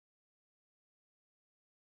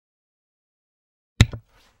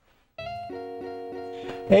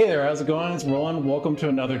Hey there, how's it going? It's Roland. Welcome to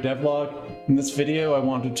another devlog. In this video, I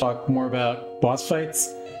wanted to talk more about boss fights.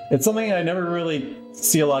 It's something I never really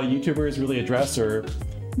see a lot of YouTubers really address or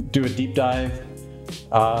do a deep dive,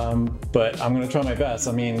 but I'm going to try my best.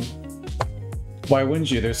 I mean, why wouldn't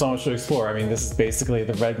you? There's so much to explore. I mean, this is basically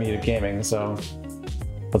the red meat of gaming, so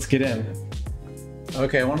let's get in.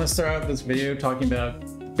 Okay, I want to start out this video talking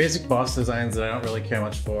about basic boss designs that I don't really care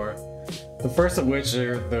much for. The first of which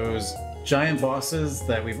are those giant bosses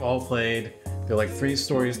that we've all played. They're like 3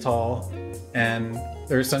 stories tall, and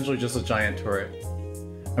they're essentially just a giant turret.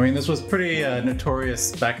 I mean, this was pretty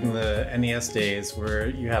notorious back in the NES days where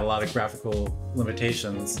you had a lot of graphical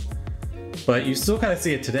limitations, but you still kind of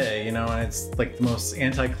see it today, you know, and it's like the most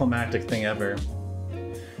anticlimactic thing ever.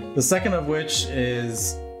 The second of which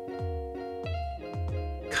is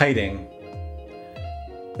kiting.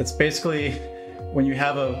 It's basically when you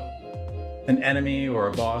have an enemy or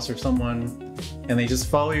a boss or someone and they just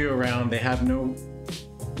follow you around. They have no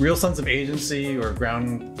real sense of agency or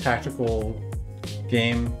ground tactical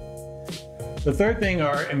game. The third thing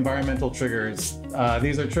are environmental triggers.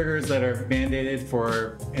 These are triggers that are mandated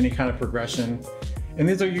for any kind of progression, and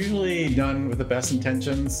these are usually done with the best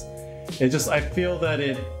intentions. I feel that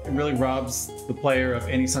it really robs the player of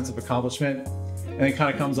any sense of accomplishment, and it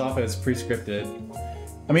kind of comes off as pre-scripted.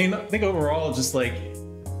 I mean, I think overall, just like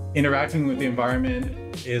interacting with the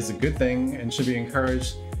environment is a good thing and should be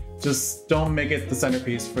encouraged. Just don't make it the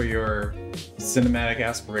centerpiece for your cinematic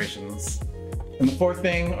aspirations. And the fourth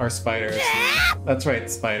thing are spiders. That's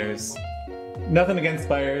right, spiders. Nothing against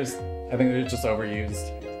spiders, I think they're just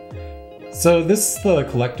overused. So this is the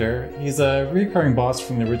Collector. He's a recurring boss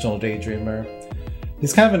from the original Daydreamer.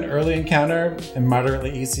 He's kind of an early encounter and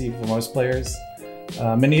moderately easy for most players.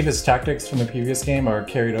 Many of his tactics from the previous game are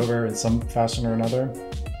carried over in some fashion or another.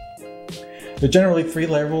 There are generally 3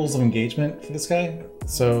 levels of engagement for this guy.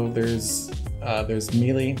 So there's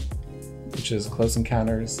melee, which is close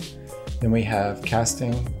encounters. Then we have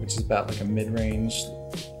casting, which is about like a mid-range.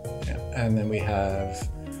 And then we have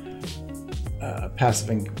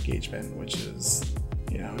passive engagement, which is,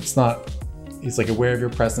 you know, he's like aware of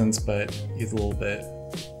your presence, but he's a little bit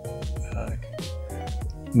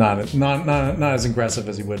not as aggressive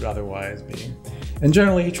as he would otherwise be. And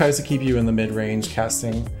generally he tries to keep you in the mid-range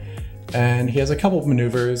casting. And he has a couple of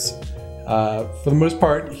maneuvers. For the most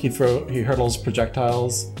part, he hurtles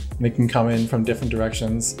projectiles, and they can come in from different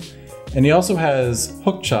directions. And he also has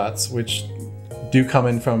hook shots, which do come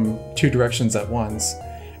in from 2 directions at once.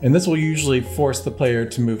 And this will usually force the player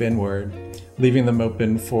to move inward, leaving them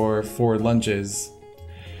open for forward lunges.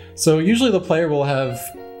 So usually the player will have,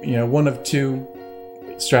 you know, 1 of 2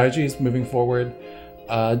 strategies moving forward.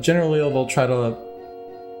 Generally, they'll try to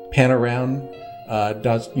pan around,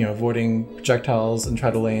 dodge, you know, avoiding projectiles and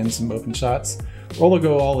try to lay in some open shots, or they'll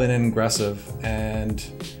go all in and aggressive and,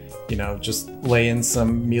 you know, just lay in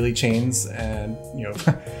some melee chains and, you know,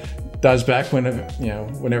 dodge back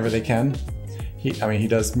whenever they can. He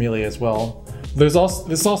does melee as well. This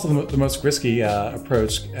is also the most risky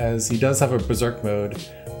approach, as he does have a berserk mode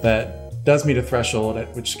that does meet a threshold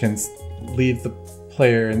at which can leave the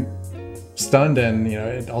player stunned, and, you know,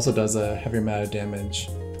 it also does a heavy amount of damage.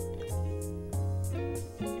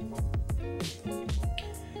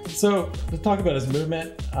 So, to talk about his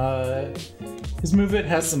movement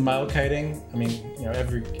has some mild kiting. I mean, you know,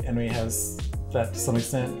 every enemy has that to some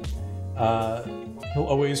extent. He'll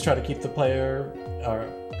always try to keep the player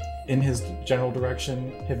in his general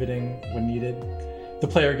direction, pivoting when needed. The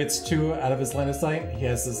player gets 2 out of his line of sight. He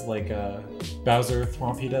has this like Bowser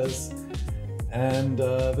thwomp he does. And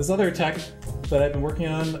this other attack that I've been working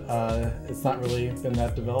on, it's not really been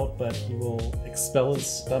that developed, but he will expel his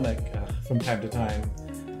stomach from time to time.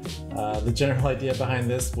 The general idea behind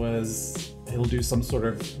this was it'll do some sort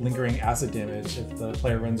of lingering acid damage if the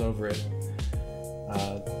player runs over it.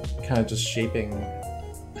 Kind of just shaping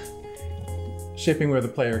where the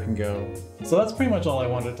player can go. So that's pretty much all I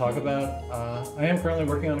wanted to talk about. I am currently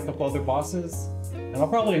working on a couple other bosses, and I'll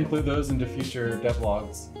probably include those into future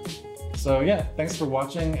devlogs. So yeah, thanks for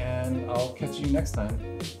watching, and I'll catch you next time.